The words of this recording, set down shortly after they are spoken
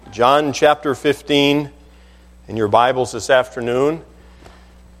John chapter 15 in your Bibles this afternoon.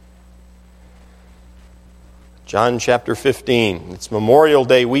 John chapter 15. It's Memorial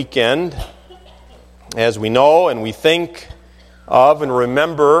Day weekend, as we know, and we think of and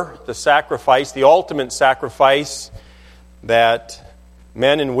remember the sacrifice, the ultimate sacrifice that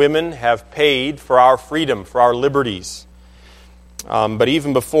men and women have paid for our freedom, for our liberties. But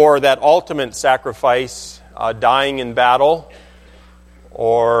even before that ultimate sacrifice, dying in battle,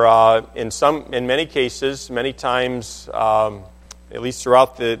 or in many cases, many times, at least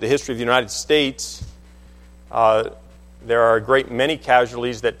throughout the history of the United States, there are a great many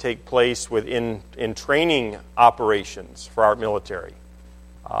casualties that take place in training operations for our military.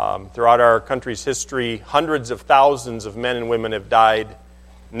 Throughout our country's history, hundreds of thousands of men and women have died,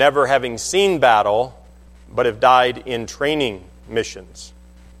 never having seen battle, but have died in training missions,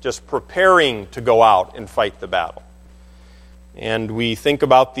 just preparing to go out and fight the battle. And we think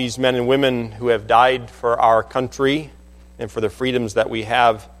about these men and women who have died for our country and for the freedoms that we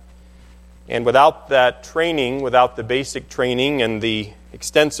have. And without that training, without the basic training and the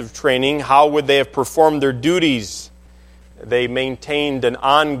extensive training, how would they have performed their duties? They maintained an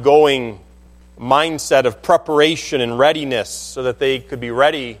ongoing mindset of preparation and readiness so that they could be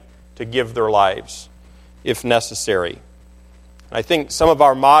ready to give their lives if necessary. I think some of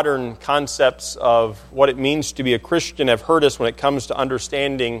our modern concepts of what it means to be a Christian have hurt us when it comes to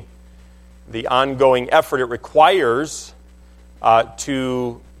understanding the ongoing effort it requires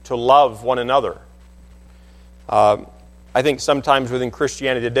to love one another. I think sometimes within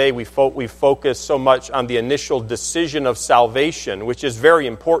Christianity today we focus so much on the initial decision of salvation, which is very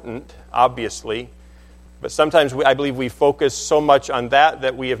important, obviously. But sometimes I believe we focus so much on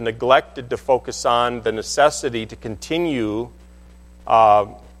that we have neglected to focus on the necessity to continue,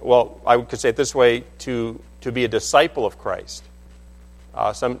 I could say it this way, to be a disciple of Christ.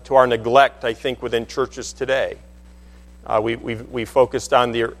 To our neglect, I think, within churches today. We focused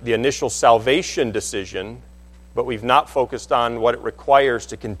on the initial salvation decision, but we've not focused on what it requires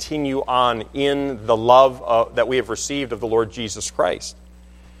to continue on in the love that we have received of the Lord Jesus Christ.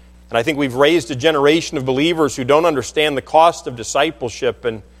 And I think we've raised a generation of believers who don't understand the cost of discipleship.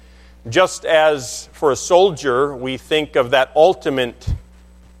 And just as for a soldier, we think of that ultimate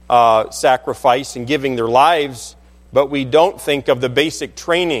sacrifice in giving their lives, but we don't think of the basic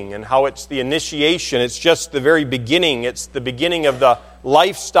training and how it's the initiation. It's just the very beginning. It's the beginning of the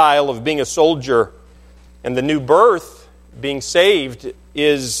lifestyle of being a soldier. And the new birth, being saved,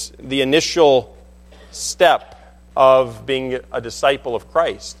 is the initial step of being a disciple of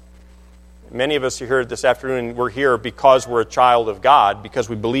Christ. Many of us are here this afternoon, we're here because we're a child of God, because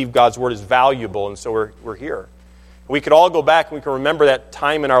we believe God's Word is valuable, and so we're here. We could all go back and we can remember that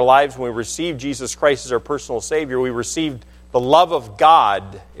time in our lives when we received Jesus Christ as our personal Savior. We received the love of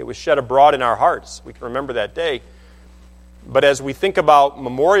God. It was shed abroad in our hearts. We can remember that day. But as we think about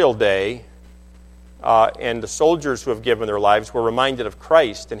Memorial Day and the soldiers who have given their lives, we're reminded of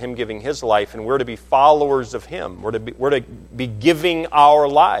Christ and Him giving His life, and we're to be followers of Him. We're to be giving our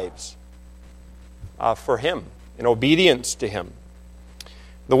lives for Him, in obedience to Him.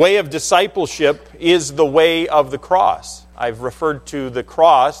 The way of discipleship is the way of the cross. I've referred to the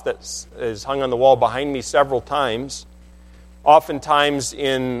cross that is hung on the wall behind me several times. Oftentimes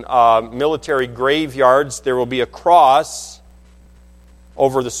in military graveyards, there will be a cross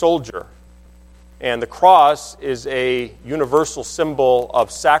over the soldier. And the cross is a universal symbol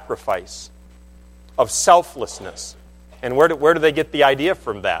of sacrifice, of selflessness. And where do they get the idea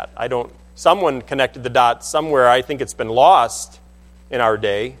from that? Someone connected the dots somewhere. I think it's been lost in our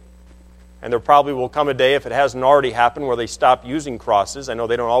day. And there probably will come a day, if it hasn't already happened, where they stop using crosses. I know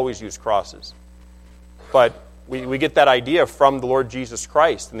they don't always use crosses. But we get that idea from the Lord Jesus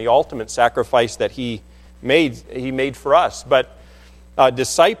Christ and the ultimate sacrifice that He made for us. But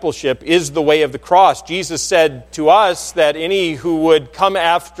discipleship is the way of the cross. Jesus said to us that any who would come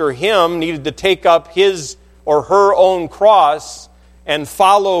after Him needed to take up his or her own cross and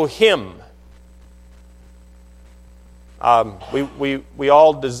follow Him. We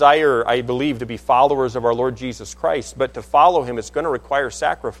all desire, I believe, to be followers of our Lord Jesus Christ, but to follow Him, it's going to require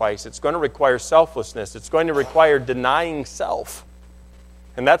sacrifice. It's going to require selflessness. It's going to require denying self.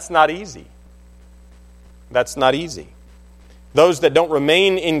 And that's not easy. That's not easy. Those that don't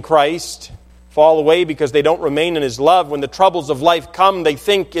remain in Christ fall away because they don't remain in His love. When the troubles of life come, they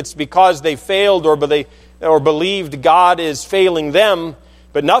think it's because they failed or believed God is failing them,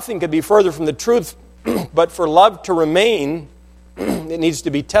 but nothing could be further from the truth. But for love to remain, it needs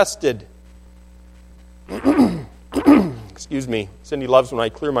to be tested. Excuse me. Cindy loves when I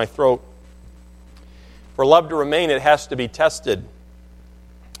clear my throat. For love to remain, it has to be tested.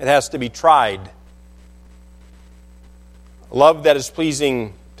 It has to be tried. Love that is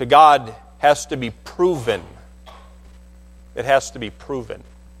pleasing to God has to be proven. It has to be proven.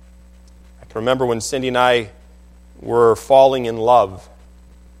 I can remember when Cindy and I were falling in love.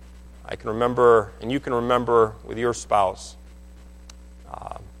 I can remember, and you can remember with your spouse,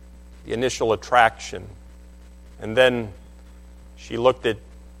 the initial attraction. And then she looked at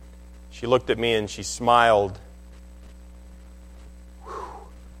me and she smiled.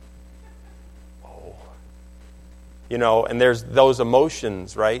 And there's those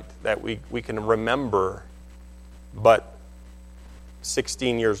emotions, right, that we can remember. But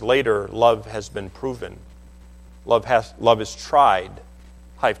 16 years later, love has been proven. Love is tried.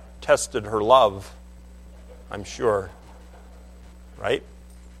 I've tested her love, I'm sure. Right?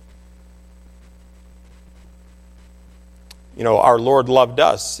 Our Lord loved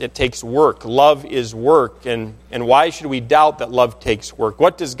us. It takes work. Love is work. And why should we doubt that love takes work?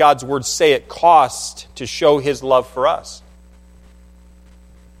 What does God's Word say it cost to show His love for us?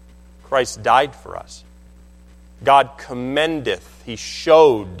 Christ died for us. God commendeth. He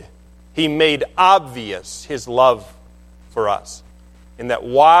showed. He made obvious His love for us. In that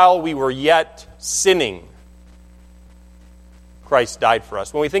while we were yet sinning, Christ died for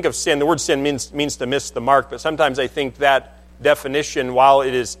us. When we think of sin, the word sin means to miss the mark, but sometimes I think that definition, while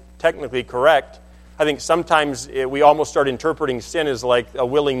it is technically correct, I think sometimes we almost start interpreting sin as like a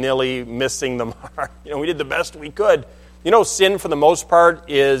willy-nilly missing the mark. We did the best we could. Sin for the most part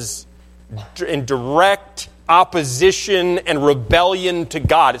is in direct opposition and rebellion to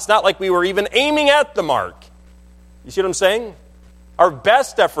God. It's not like we were even aiming at the mark. You see what I'm saying? Our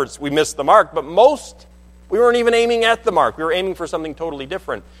best efforts, we missed the mark, but most, we weren't even aiming at the mark. We were aiming for something totally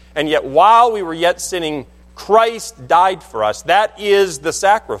different. And yet, while we were yet sinning, Christ died for us. That is the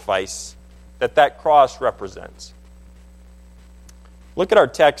sacrifice that cross represents. Look at our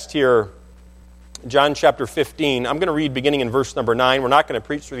text here, John chapter 15. I'm going to read beginning in verse number 9. We're not going to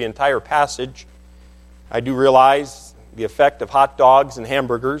preach through the entire passage. I do realize the effect of hot dogs and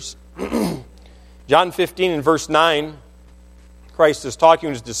hamburgers. John 15 and verse 9, Christ is talking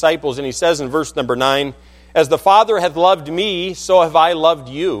to His disciples, and He says in verse number 9, "As the Father hath loved me, so have I loved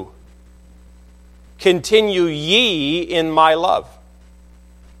you. Continue ye in my love.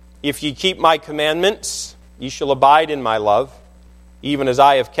 If ye keep my commandments, ye shall abide in my love, even as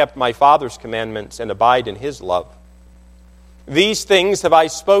I have kept my Father's commandments and abide in His love. These things have I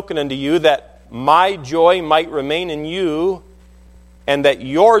spoken unto you, that my joy might remain in you, and that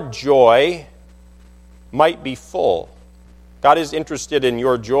your joy might be full." God is interested in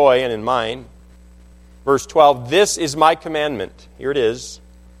your joy and in mine. Verse 12, "This is my commandment," here it is,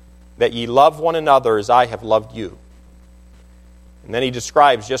 "that ye love one another as I have loved you." And then He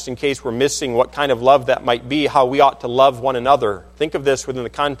describes, just in case we're missing what kind of love that might be, how we ought to love one another. Think of this within the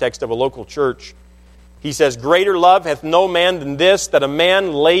context of a local church. He says, "Greater love hath no man than this, that a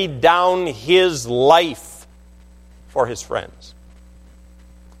man lay down his life for his friends.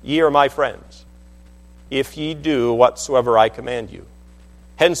 Ye are my friends, if ye do whatsoever I command you.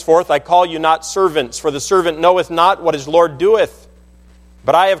 Henceforth I call you not servants, for the servant knoweth not what his Lord doeth.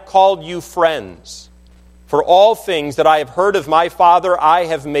 But I have called you friends. For all things that I have heard of my Father I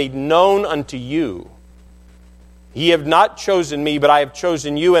have made known unto you. Ye have not chosen me, but I have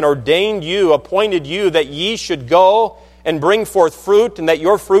chosen you, and ordained you, appointed you, that ye should go and bring forth fruit, and that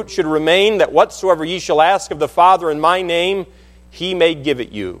your fruit should remain, that whatsoever ye shall ask of the Father in my name, He may give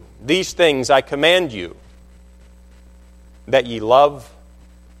it you. These things I command you, that ye love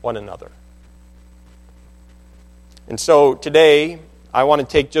one another." And so today, I want to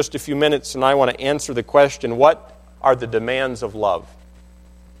take just a few minutes and I want to answer the question, what are the demands of love?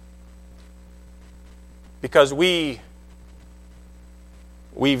 Because we've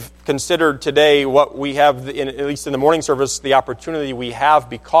considered today what we have, at least in the morning service, the opportunity we have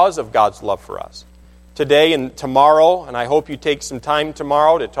because of God's love for us. Today and tomorrow, and I hope you take some time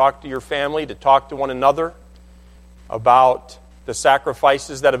tomorrow to talk to your family, to talk to one another about the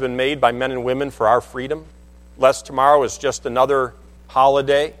sacrifices that have been made by men and women for our freedom. Lest tomorrow is just another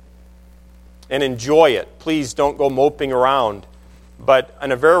holiday. And enjoy it. Please don't go moping around. But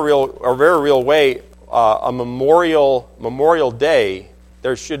in a very real way, a Memorial Day,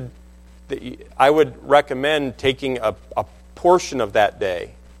 I would recommend taking a portion of that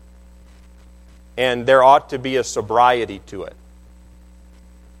day, and there ought to be a sobriety to it.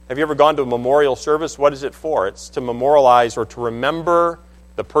 Have you ever gone to a memorial service? What is it for? It's to memorialize or to remember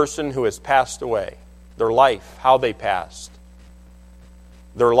the person who has passed away, their life, how they passed,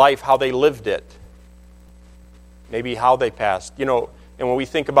 their life, how they lived it, maybe how they passed. And when we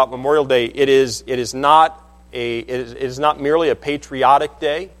think about Memorial Day, it is not it is not merely a patriotic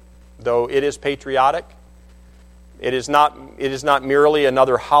day, though it is patriotic. It is not merely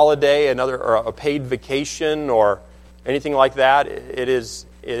another holiday, or a paid vacation or anything like that. It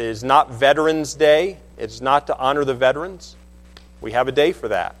is not Veterans Day. It's not to honor the veterans. We have a day for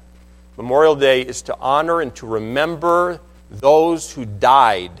that. Memorial Day is to honor and to remember those who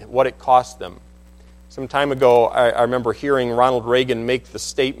died, what it cost them. Some time ago, I remember hearing Ronald Reagan make the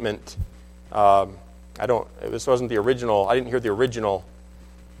statement. This wasn't the original. I didn't hear the original,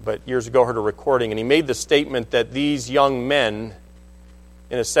 but years ago I heard a recording, and he made the statement that these young men,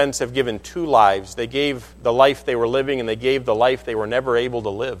 in a sense, have given two lives. They gave the life they were living, and they gave the life they were never able to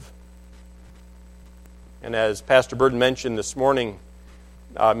live. And as Pastor Burden mentioned this morning,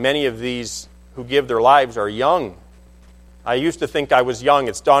 many of these who give their lives are young. I used to think I was young.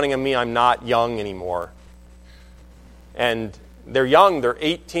 It's dawning on me I'm not young anymore. And they're young. They're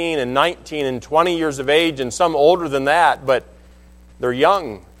 18 and 19 and 20 years of age, and some older than that, but they're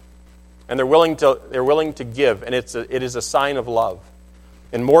young. And they're willing to give, and it is a sign of love.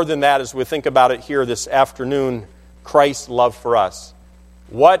 And more than that, as we think about it here this afternoon, Christ's love for us.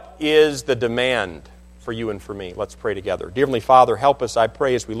 What is the demand for you and for me? Let's pray together. Dear Heavenly Father, help us, I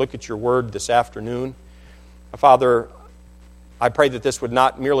pray, as we look at your word this afternoon. Father, I pray that this would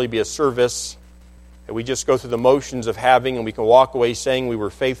not merely be a service that we just go through the motions of having and we can walk away saying we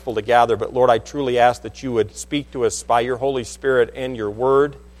were faithful to gather. But Lord, I truly ask that you would speak to us by your Holy Spirit and your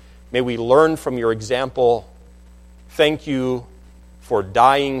word. May we learn from your example. Thank you for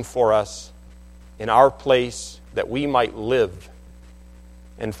dying for us in our place that we might live.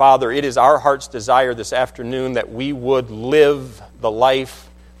 And Father, it is our heart's desire this afternoon that we would live the life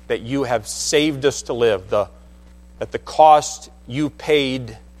that you have saved us to live, at the cost you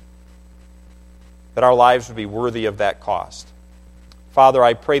paid, that our lives would be worthy of that cost. Father,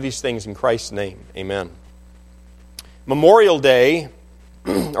 I pray these things in Christ's name. Amen. Memorial Day,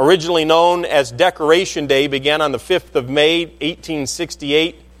 originally known as Decoration Day, began on the 5th of May,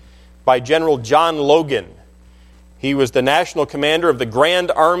 1868, by General John Logan. He was the national commander of the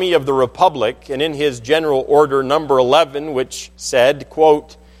Grand Army of the Republic, and in his general order number 11, which said,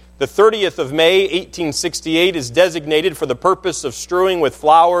 quote, "The 30th of May, 1868 is designated for the purpose of strewing with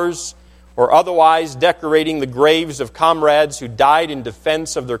flowers or otherwise decorating the graves of comrades who died in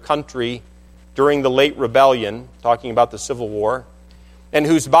defense of their country during the late rebellion," talking about the Civil War, "and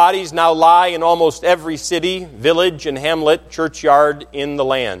whose bodies now lie in almost every city, village, and hamlet, churchyard in the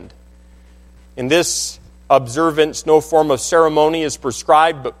land. In this observance, no form of ceremony is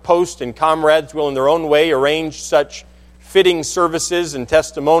prescribed, but post and comrades will in their own way arrange such fitting services and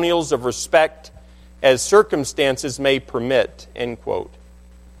testimonials of respect as circumstances may permit," end quote.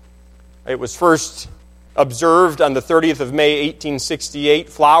 It was first observed on the 30th of May, 1868.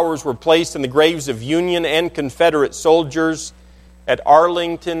 Flowers were placed in the graves of Union and Confederate soldiers at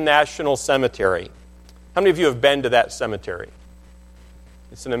Arlington National Cemetery. How many of you have been to that cemetery?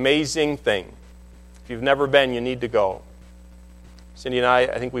 It's an amazing thing. If you've never been, you need to go. Cindy and I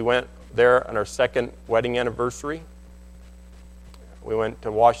think we went there on our second wedding anniversary. We went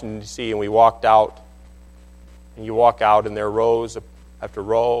to Washington, D.C., and we walked out. And you walk out, and there are rows after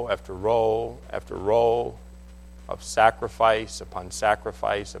row after row after row of sacrifice upon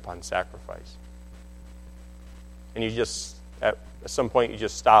sacrifice upon sacrifice. And you just, at some point, you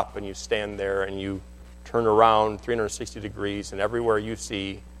just stop and you stand there and you turn around 360 degrees, and everywhere you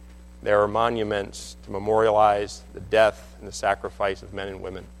see, there are monuments to memorialize the death and the sacrifice of men and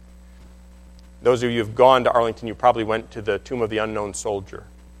women. Those of you who have gone to Arlington, you probably went to the Tomb of the Unknown Soldier,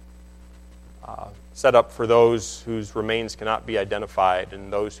 set up for those whose remains cannot be identified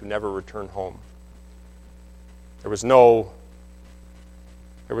and those who never return home. There was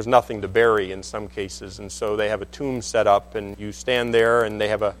nothing to bury in some cases, and so they have a tomb set up, and you stand there, and they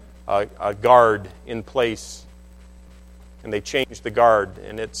have a guard in place, and they change the guard,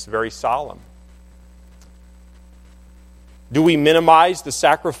 and it's very solemn. Do we minimize the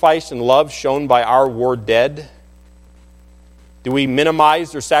sacrifice and love shown by our war dead? Do we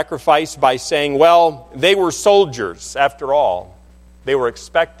minimize their sacrifice by saying, well, they were soldiers, after all. They were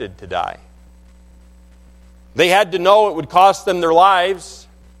expected to die. They had to know it would cost them their lives.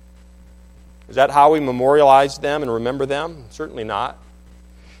 Is that how we memorialize them and remember them? Certainly not.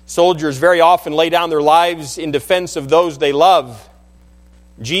 Soldiers very often lay down their lives in defense of those they love.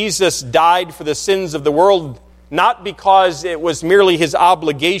 Jesus died for the sins of the world, not because it was merely his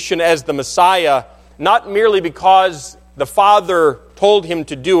obligation as the Messiah, not merely because the Father told him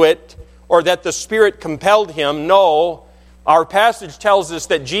to do it, or that the Spirit compelled him. No, our passage tells us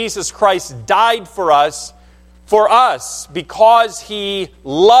that Jesus Christ died for us because he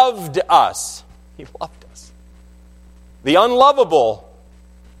loved us. He loved us. the unlovable.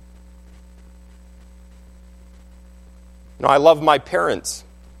 I love my parents.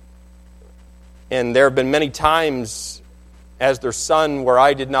 And there have been many times as their son where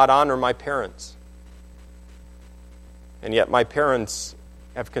I did not honor my parents. And yet my parents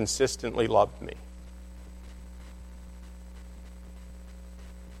have consistently loved me.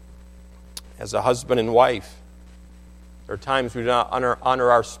 As a husband and wife, there are times we do not honor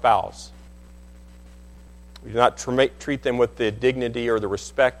our spouse. We do not treat them with the dignity or the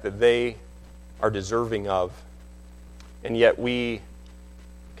respect that they are deserving of. And yet we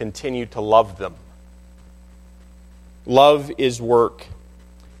continue to love them. Love is work.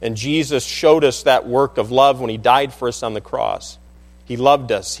 And Jesus showed us that work of love when He died for us on the cross. He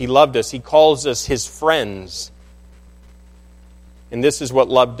loved us. He loved us. He calls us His friends. And this is what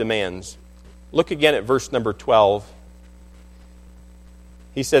love demands. Look again at verse number 12.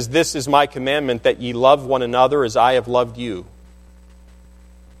 He says, "This is my commandment, that ye love one another as I have loved you."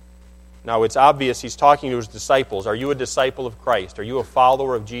 Now, it's obvious He's talking to His disciples. Are you a disciple of Christ? Are you a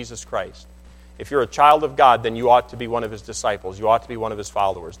follower of Jesus Christ? If you're a child of God, then you ought to be one of His disciples. You ought to be one of His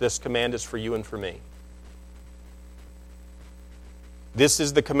followers. This command is for you and for me. This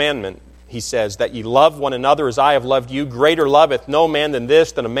is the commandment, He says, that ye love one another as I have loved you. Greater loveth no man than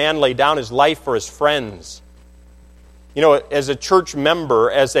this, than a man lay down his life for his friends. As a church member,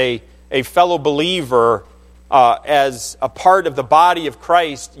 as a fellow believer, as a part of the body of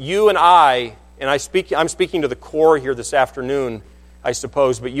Christ, you and I'm speaking to the core here this afternoon, I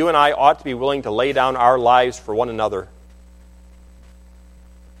suppose, but you and I ought to be willing to lay down our lives for one another.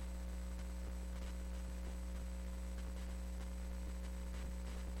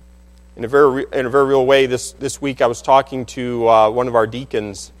 In a very real way, this week I was talking to one of our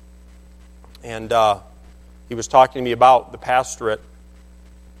deacons, and he was talking to me about the pastorate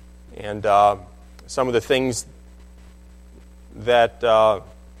and some of the things that a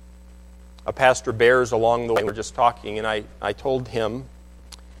pastor bears along the way. We're just talking, and I told him,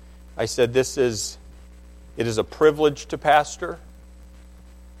 I said, it is a privilege to pastor,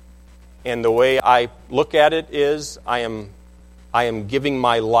 and the way I look at it is I am giving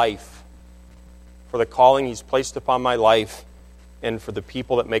my life for the calling He's placed upon my life and for the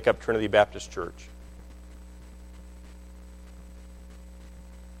people that make up Trinity Baptist Church.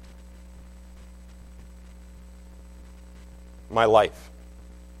 My life.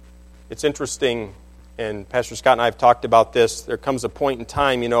 It's interesting, and Pastor Scott and I have talked about this. There comes a point in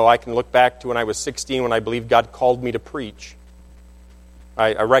time, I can look back to when I was 16 when I believed God called me to preach.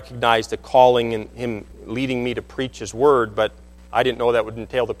 I recognized a calling in Him leading me to preach His Word, but I didn't know that would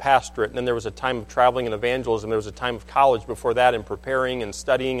entail the pastorate. And then there was a time of traveling and evangelism. There was a time of college before that and preparing and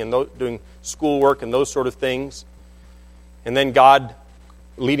studying and doing schoolwork and those sort of things. And then God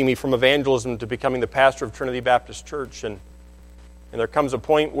leading me from evangelism to becoming the pastor of Trinity Baptist Church. And there comes a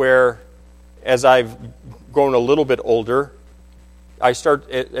point where, as I've grown a little bit older,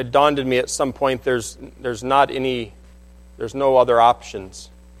 it dawned on me at some point there's no other options.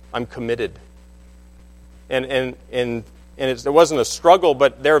 I'm committed. And it wasn't a struggle,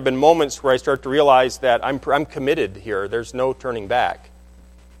 but there have been moments where I start to realize that I'm committed here. There's no turning back.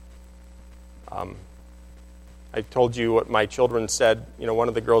 I told you what my children said. One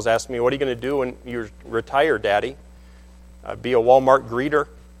of the girls asked me, "What are you going to do when you retire, Daddy?" Be a Walmart greeter?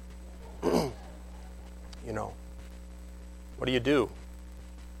 What do you do?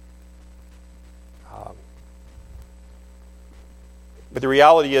 But the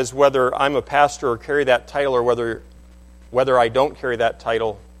reality is, whether I'm a pastor or carry that title, or whether I don't carry that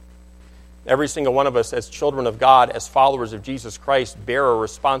title, every single one of us as children of God, as followers of Jesus Christ, bear a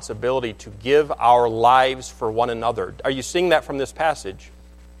responsibility to give our lives for one another. Are you seeing that from this passage?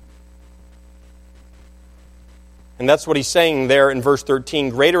 And that's what he's saying there in verse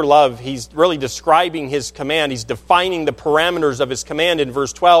 13. Greater love, he's really describing his command. He's defining the parameters of his command in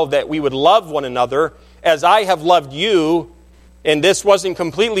verse 12, that we would love one another as I have loved you. And this wasn't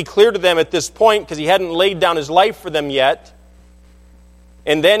completely clear to them at this point because he hadn't laid down his life for them yet.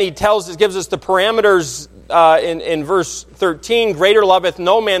 And then he gives us the parameters in verse 13. Greater loveth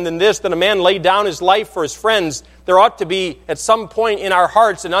no man than this, than a man lay down his life for his friends. There ought to be, at some point in our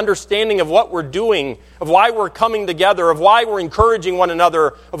hearts, an understanding of what we're doing, of why we're coming together, of why we're encouraging one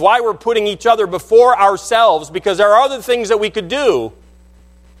another, of why we're putting each other before ourselves, because there are other things that we could do.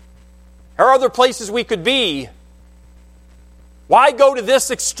 There are other places we could be. Why go to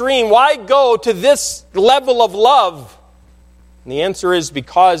this extreme? Why go to this level of love? And the answer is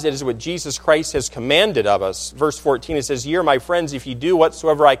because it is what Jesus Christ has commanded of us. Verse 14, it says, "Ye are my friends if ye do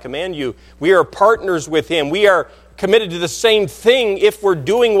whatsoever I command you." We are partners with Him. We are committed to the same thing if we're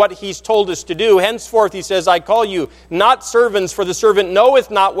doing what He's told us to do. Henceforth, He says, "I call you not servants, for the servant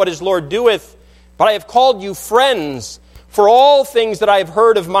knoweth not what his Lord doeth. But I have called you friends, for all things that I have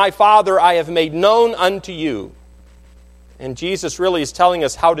heard of my Father I have made known unto you." And Jesus really is telling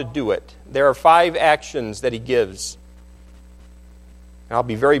us how to do it. There are 5 actions that He gives. And I'll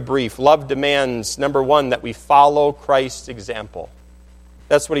be very brief. Love demands, number 1, that we follow Christ's example.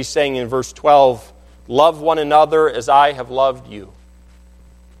 That's what He's saying in verse 12. "Love one another as I have loved you."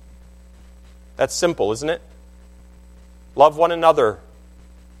 That's simple, isn't it? Love one another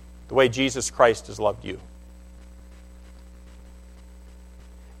the way Jesus Christ has loved you.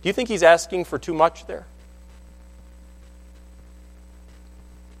 Do you think He's asking for too much there?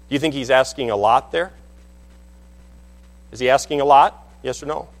 Do you think He's asking a lot there? Is He asking a lot? Yes or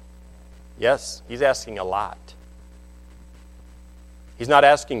no? Yes, He's asking a lot. He's not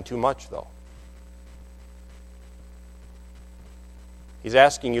asking too much, though. He's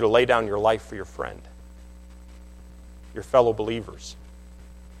asking you to lay down your life for your friend, your fellow believers.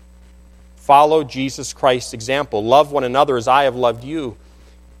 Follow Jesus Christ's example. Love one another as I have loved you.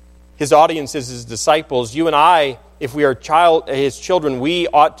 His audience is His disciples. You and I, if we are His children, we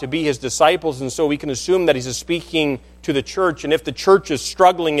ought to be His disciples, and so we can assume that He's speaking to the church. And if the church is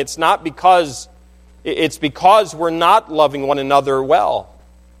struggling, it's because we're not loving one another well.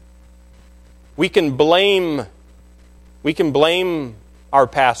 We can blame our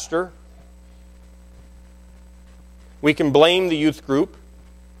pastor. We can blame the youth group.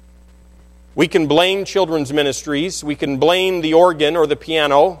 We can blame children's ministries. We can blame the organ or the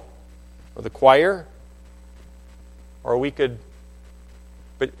piano or the choir. Or we could,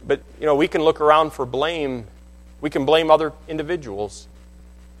 we can look around for blame. We can blame other individuals.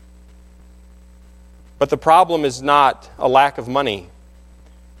 But the problem is not a lack of money.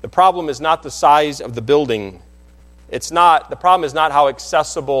 The problem is not the size of the building. The problem is not how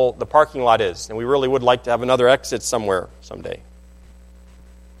accessible the parking lot is. And we really would like to have another exit somewhere someday.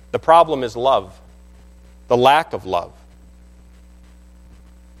 The problem is love. The lack of love.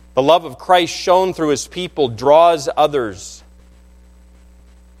 The love of Christ shown through His people draws others.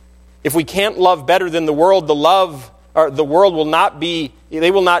 If we can't love better than the world, the world will not be.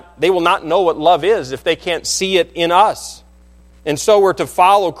 They will not know what love is if they can't see it in us. And so we're to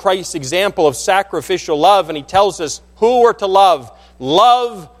follow Christ's example of sacrificial love, and He tells us who we're to love.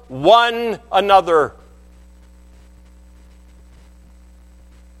 Love one another.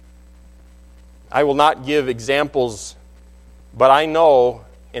 I will not give examples, but I know,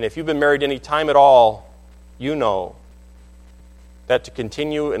 and if you've been married any time at all, you know that to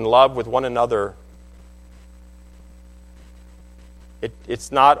continue in love with one another,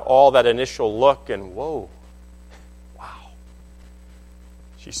 it's not all that initial look and whoa, wow.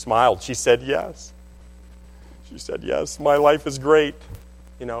 She smiled. She said yes. She said yes. My life is great.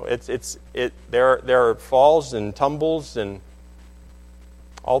 There are falls and tumbles and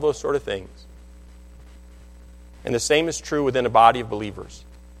all those sort of things. And the same is true within a body of believers.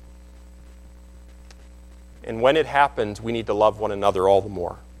 And when it happens, we need to love one another all the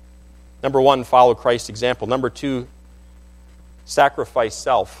more. Number 1, follow Christ's example. Number 2, sacrifice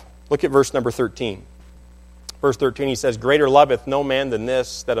self. Look at verse number 13. Verse 13, he says, "Greater loveth no man than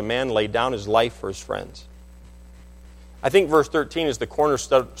this, that a man lay down his life for his friends." I think verse 13 is the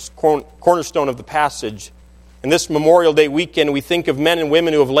cornerstone of the passage. In this Memorial Day weekend, we think of men and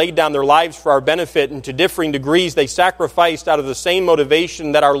women who have laid down their lives for our benefit, and to differing degrees they sacrificed out of the same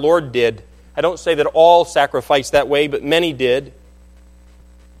motivation that our Lord did. I don't say that all sacrificed that way, but many did.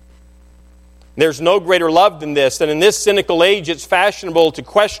 There's no greater love than this. And in this cynical age, it's fashionable to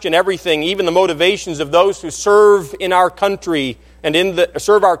question everything, even the motivations of those who serve in our country and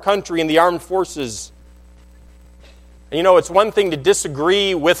serve our country in the armed forces. And it's one thing to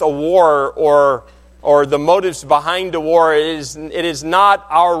disagree with a war or the motives behind a war. It is not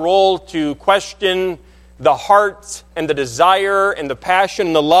our role to question the heart and the desire and the passion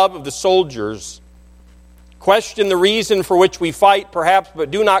and the love of the soldiers. Question the reason for which we fight, perhaps, but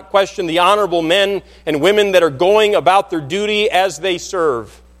do not question the honorable men and women that are going about their duty as they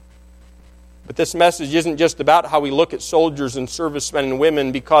serve. But this message isn't just about how we look at soldiers and servicemen and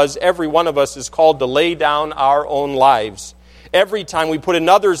women, because every one of us is called to lay down our own lives. Every time we put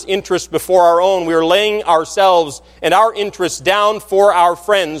another's interest before our own, we are laying ourselves and our interests down for our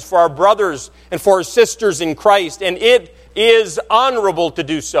friends, for our brothers, and for our sisters in Christ. And it is honorable to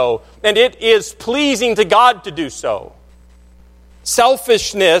do so. And it is pleasing to God to do so.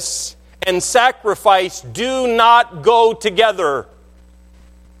 Selfishness and sacrifice do not go together.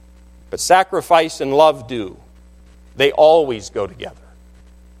 But sacrifice and love do. They always go together.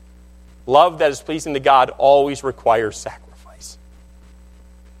 Love that is pleasing to God always requires sacrifice.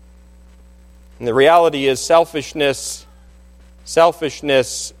 And the reality is selfishness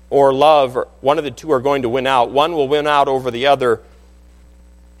or love, one of the two are going to win out. One will win out over the other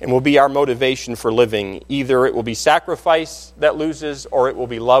and will be our motivation for living. Either it will be sacrifice that loses or it will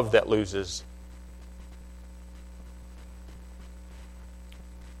be love that loses.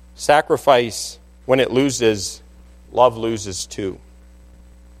 Sacrifice, when it loses, love loses too.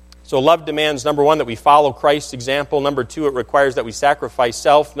 So love demands, number one, that we follow Christ's example. Number two, it requires that we sacrifice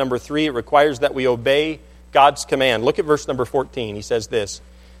self. Number three, it requires that we obey God's command. Look at verse number 14. He says this,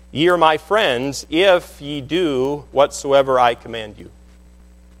 "Ye are my friends, if ye do whatsoever I command you."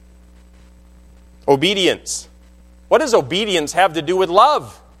 Obedience. What does obedience have to do with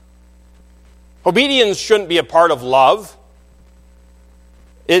love? Obedience shouldn't be a part of love.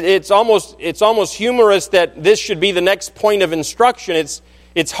 It's almost humorous that this should be the next point of instruction.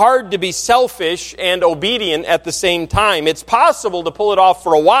 It's hard to be selfish and obedient at the same time. It's possible to pull it off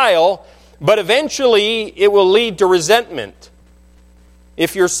for a while, but eventually it will lead to resentment.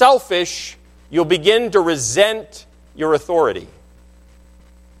 If you're selfish, you'll begin to resent your authority.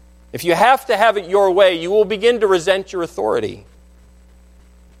 If you have to have it your way, you will begin to resent your authority.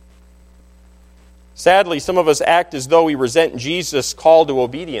 Sadly, some of us act as though we resent Jesus' call to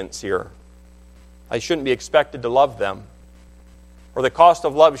obedience here. I shouldn't be expected to love them, or the cost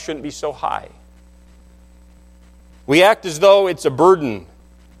of love shouldn't be so high. We act as though it's a burden.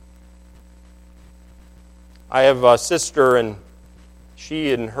 I have a sister, and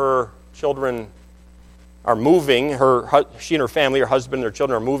she and her children are moving. She and her family, her husband, their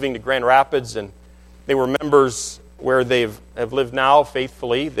children are moving to Grand Rapids, and they were members where they have lived now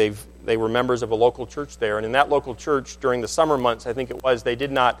faithfully. They were members of a local church there, and in that local church during the summer months, I think it was, they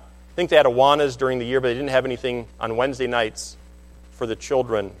did not, I think they had Awanas during the year, but they didn't have anything on Wednesday nights for the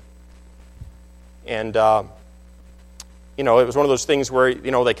children. And, it was one of those things where,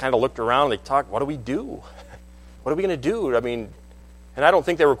 they kind of looked around, they talked, what do we do? What are we going to do? And I don't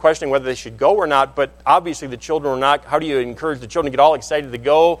think they were questioning whether they should go or not, but obviously the children were not. How do you encourage the children to get all excited to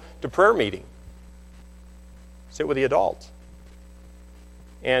go to prayer meeting? Sit with the adults.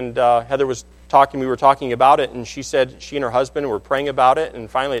 And Heather was talking, we were talking about it, and she said she and her husband were praying about it, and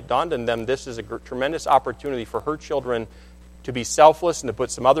finally it dawned on them this is a tremendous opportunity for her children to be selfless and to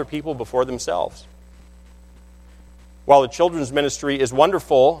put some other people before themselves. While the children's ministry is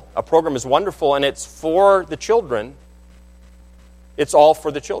wonderful, a program is wonderful, and it's for the children, it's all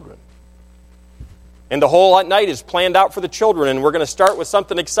for the children. And the whole night is planned out for the children, and we're going to start with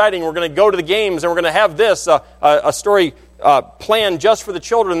something exciting. We're going to go to the games, and we're going to have this, a story planned just for the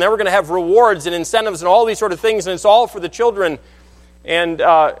children. And then we're going to have rewards and incentives and all these sort of things, and it's all for the children. And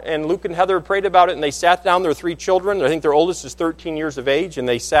Luke and Heather prayed about it, and they sat down. There were 3 children. I think their oldest is 13 years of age, and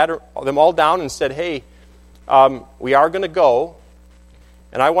they sat them all down and said, hey, we are going to go,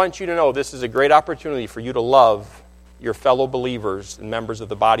 and I want you to know this is a great opportunity for you to love your fellow believers and members of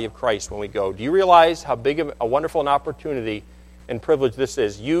the body of Christ when we go. Do you realize how big of a wonderful an opportunity and privilege this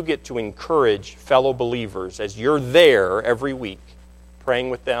is? You get to encourage fellow believers as you're there every week, praying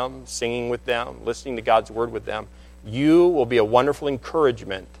with them, singing with them, listening to God's word with them. You will be a wonderful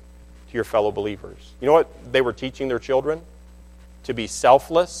encouragement to your fellow believers. You know what they were teaching their children? To be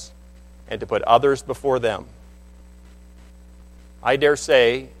selfless and to put others before them. I dare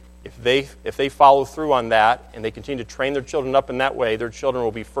say, if they follow through on that and they continue to train their children up in that way, their children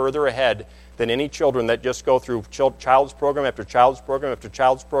will be further ahead than any children that just go through child's program after child's program after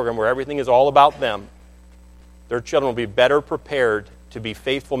child's program where everything is all about them. Their children will be better prepared to be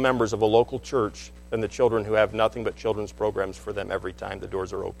faithful members of a local church than the children who have nothing but children's programs for them every time the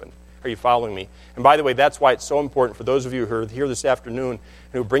doors are open. Are you following me? And by the way, that's why it's so important for those of you who are here this afternoon and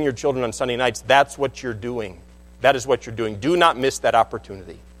who bring your children on Sunday nights. That's what you're doing. That is what you're doing. Do not miss that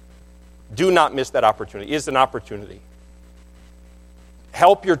opportunity. Do not miss that opportunity. It is an opportunity.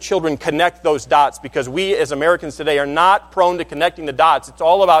 Help your children connect those dots, because we as Americans today are not prone to connecting the dots. It's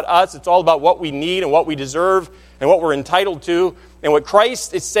all about us. It's all about what we need and what we deserve and what we're entitled to. And what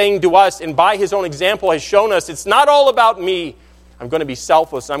Christ is saying to us, and by his own example has shown us, it's not all about me. I'm going to be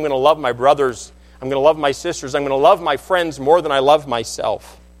selfless. I'm going to love my brothers. I'm going to love my sisters. I'm going to love my friends more than I love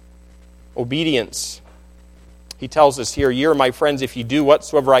myself. Obedience. He tells us here, ye are my friends if you do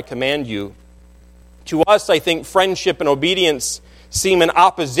whatsoever I command you. To us, I think friendship and obedience seem in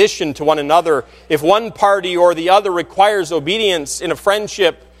opposition to one another. If one party or the other requires obedience in a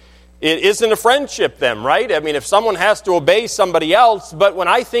friendship, it isn't a friendship then, right? I mean, if someone has to obey somebody else, but when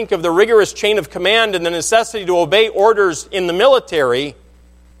I think of the rigorous chain of command and the necessity to obey orders in the military,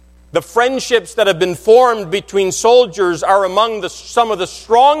 the friendships that have been formed between soldiers are among some of the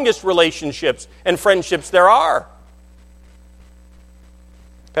strongest relationships and friendships there are.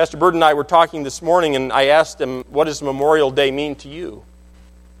 Pastor Bird and I were talking this morning, and I asked him, what does Memorial Day mean to you?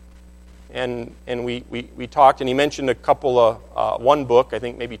 And we talked, and he mentioned a couple of, one book, I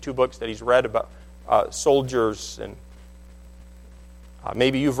think maybe two books that he's read about soldiers, and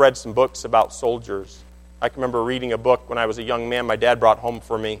maybe you've read some books about soldiers. I can remember reading a book when I was a young man my dad brought home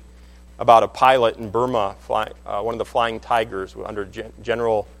for me about a pilot in Burma, one of the Flying Tigers under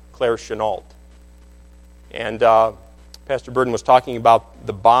General Claire Chennault. And Pastor Burden was talking about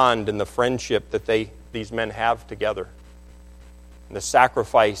the bond and the friendship that these men have together, and the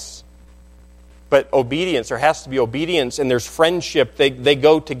sacrifice. But obedience, there has to be obedience, and there's friendship. They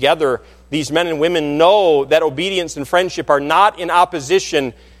go together. These men and women know that obedience and friendship are not in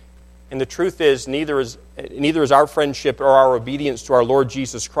opposition. And the truth is, neither is our friendship or our obedience to our Lord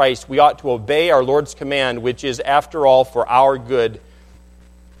Jesus Christ. We ought to obey our Lord's command, which is, after all, for our good.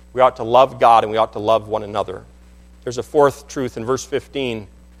 We ought to love God and we ought to love one another. There's a fourth truth in verse 15.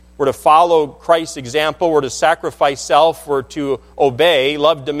 We're to follow Christ's example. We're to sacrifice self. We're to obey.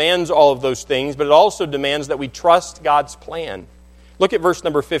 Love demands all of those things, but it also demands that we trust God's plan. Look at verse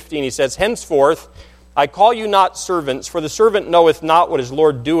number 15. He says, henceforth, I call you not servants, for the servant knoweth not what his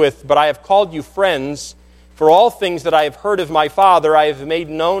Lord doeth, but I have called you friends, for all things that I have heard of my Father I have made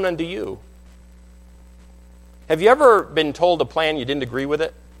known unto you. Have you ever been told a plan you didn't agree with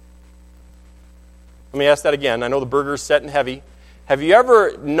it? Let me ask that again. I know the burger's set and heavy. Have you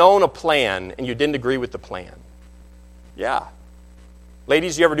ever known a plan and you didn't agree with the plan? Yeah.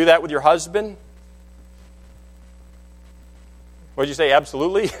 Ladies, you ever do that with your husband? What did you say?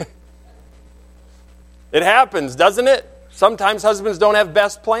 Absolutely? It happens, doesn't it? Sometimes husbands don't have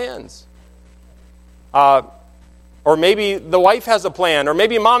best plans. Or maybe the wife has a plan, or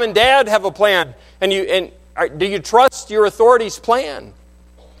maybe mom and dad have a plan. Do you trust your authority's plan?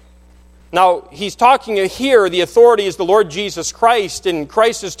 Now, he's talking here, the authority is the Lord Jesus Christ, and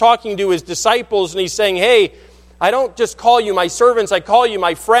Christ is talking to his disciples, and he's saying, hey, I don't just call you my servants, I call you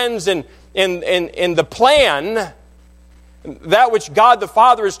my friends, and the plan, that which God the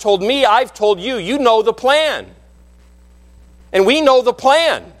Father has told me, I've told you. You know the plan. And we know the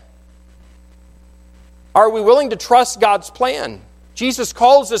plan. Are we willing to trust God's plan? Jesus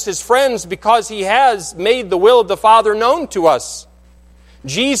calls us his friends because he has made the will of the Father known to us.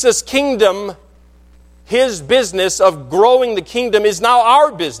 Jesus' kingdom, his business of growing the kingdom, is now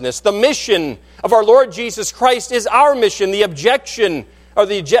our business. The mission of our Lord Jesus Christ is our mission. The objective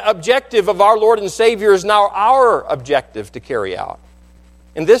of our Lord and Savior is now our objective to carry out.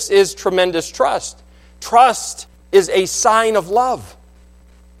 And this is tremendous trust. Trust is a sign of love.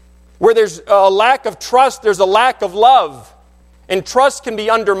 Where there's a lack of trust, there's a lack of love. And trust can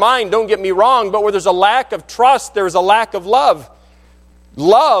be undermined, don't get me wrong, but where there's a lack of trust, there's a lack of love.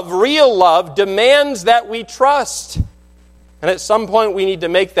 Love, real love, demands that we trust. And at some point we need to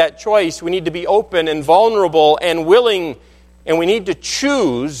make that choice. We need to be open and vulnerable and willing, and we need to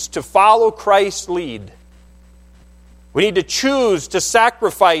choose to follow Christ's lead. We need to choose to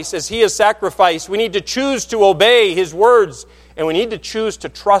sacrifice as he has sacrificed. We need to choose to obey his words, and we need to choose to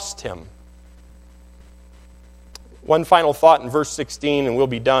trust him. One final thought in verse 16, and we'll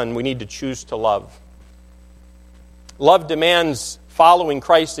be done. We need to choose to love. Love demands following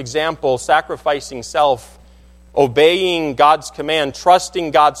Christ's example, sacrificing self, obeying God's command,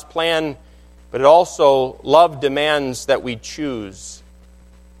 trusting God's plan, but it also, love demands that we choose.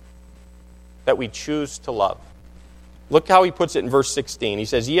 That we choose to love. Look how he puts it in verse 16. He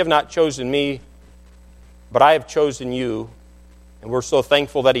says, ye have not chosen me, but I have chosen you. And we're so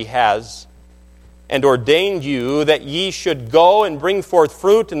thankful that he has. And ordained you that ye should go and bring forth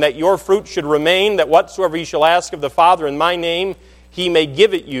fruit, and that your fruit should remain, that whatsoever ye shall ask of the Father in my name, he may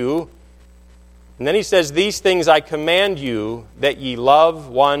give it you. And then he says, these things I command you, that ye love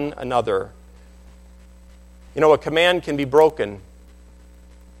one another. You know, a command can be broken.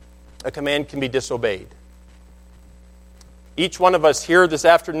 A command can be disobeyed. Each one of us here this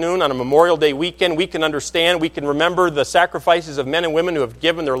afternoon on a Memorial Day weekend, we can understand, we can remember the sacrifices of men and women who have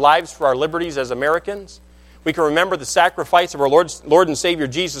given their lives for our liberties as Americans. We can remember the sacrifice of our Lord and Savior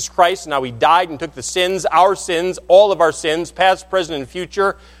Jesus Christ, and how he died and took the sins, our sins, all of our sins, past, present, and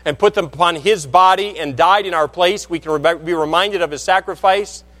future, and put them upon his body and died in our place. We can be reminded of his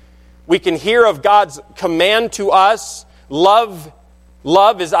sacrifice. We can hear of God's command to us, love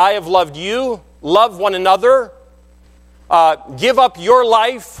as I have loved you, love one another. give up your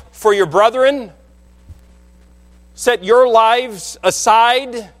life for your brethren? Set your lives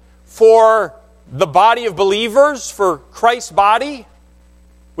aside for the body of believers, for Christ's body?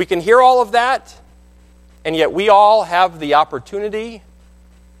 We can hear all of that, and yet we all have the opportunity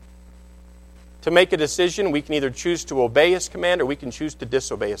to make a decision. We can either choose to obey His command or we can choose to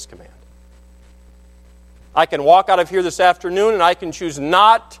disobey His command. I can walk out of here this afternoon and I can choose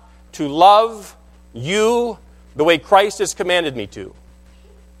not to love you the way Christ has commanded me to.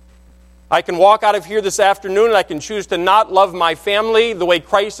 I can walk out of here this afternoon and I can choose to not love my family the way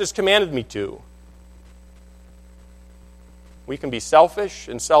Christ has commanded me to. We can be selfish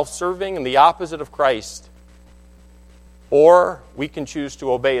and self-serving and the opposite of Christ. Or we can choose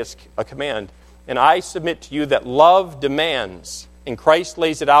to obey a command. And I submit to you that love demands, and Christ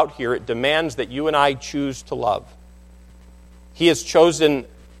lays it out here, it demands that you and I choose to love. He has chosen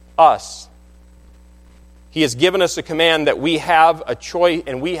us. He has given us a command that we have a choice,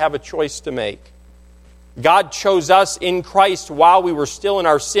 and we have a choice to make. God chose us in Christ while we were still in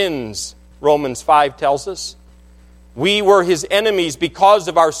our sins, Romans 5 tells us. We were His enemies because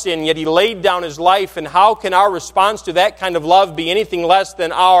of our sin, yet He laid down His life, and how can our response to that kind of love be anything less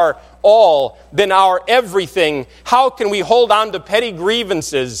than our all, than our everything? How can we hold on to petty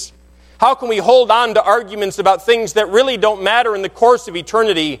grievances? How can we hold on to arguments about things that really don't matter in the course of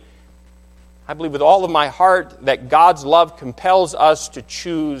eternity? I believe with all of my heart that God's love compels us to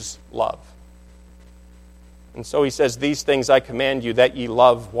choose love. And so He says, "These things I command you, that ye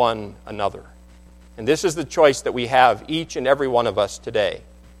love one another." And this is the choice that we have, each and every one of us today.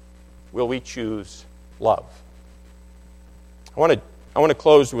 Will we choose love? I want to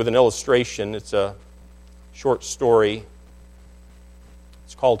close with an illustration. It's a short story.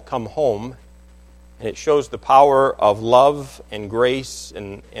 It's called Come Home. And it shows the power of love and grace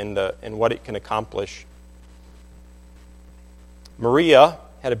and what it can accomplish. Maria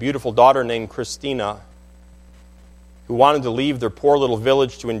had a beautiful daughter named Christina, who wanted to leave their poor little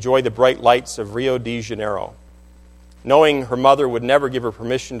village to enjoy the bright lights of Rio de Janeiro. Knowing her mother would never give her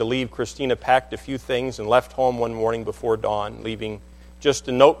permission to leave, Christina packed a few things and left home one morning before dawn, leaving just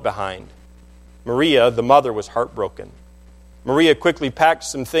a note behind. Maria, the mother, was heartbroken. Maria quickly packed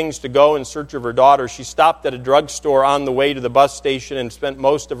some things to go in search of her daughter. She stopped at a drugstore on the way to the bus station and spent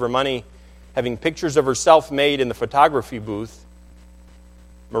most of her money having pictures of herself made in the photography booth.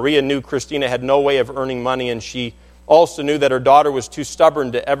 Maria knew Christina had no way of earning money, and she also knew that her daughter was too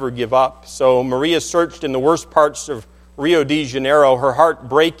stubborn to ever give up. So Maria searched in the worst parts of Rio de Janeiro, her heart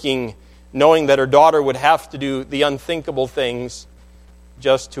breaking, knowing that her daughter would have to do the unthinkable things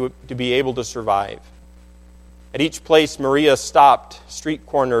just to be able to survive. At each place Maria stopped, street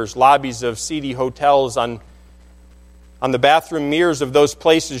corners, lobbies of seedy hotels, on the bathroom mirrors of those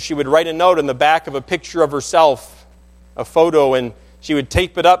places, she would write a note on the back of a picture of herself, a photo, and she would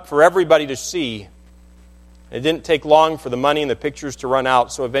tape it up for everybody to see. It didn't take long for the money and the pictures to run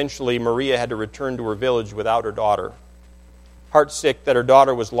out, so eventually Maria had to return to her village without her daughter. Heartsick that her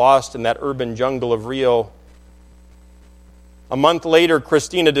daughter was lost in that urban jungle of Rio. A month later,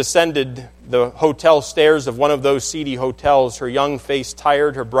 Christina descended the hotel stairs of one of those seedy hotels, her young face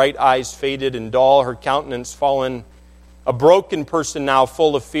tired, her bright eyes faded and dull, her countenance fallen, a broken person now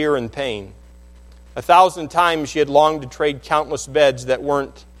full of fear and pain. 1,000 times she had longed to trade countless beds that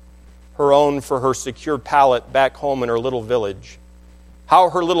weren't her own for her secure pallet back home in her little village. How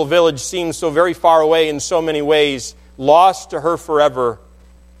her little village seemed so very far away in so many ways, lost to her forever.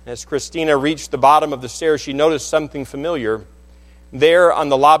 As Christina reached the bottom of the stairs, she noticed something familiar. There on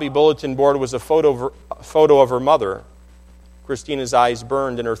the lobby bulletin board was a photo of her mother. Christina's eyes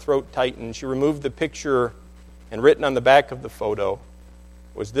burned and her throat tightened. She removed the picture, and written on the back of the photo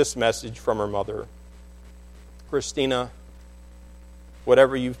was this message from her mother. Christina,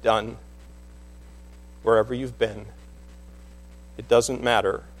 whatever you've done, wherever you've been, it doesn't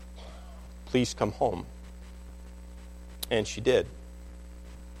matter. Please come home. And she did.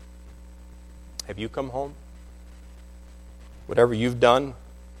 Have you come home? Whatever you've done,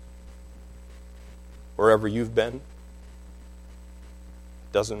 wherever you've been, it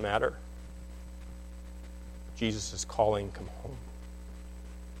doesn't matter. Jesus is calling, come home.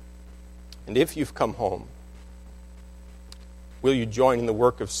 And if you've come home, will you join in the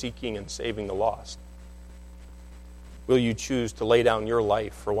work of seeking and saving the lost? Will you choose to lay down your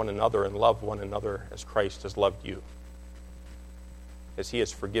life for one another and love one another as Christ has loved you, as He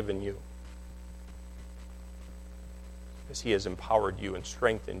has forgiven you, as He has empowered you and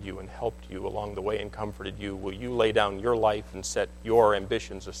strengthened you and helped you along the way and comforted you? Will you lay down your life and set your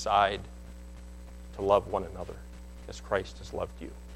ambitions aside to love one another as Christ has loved you?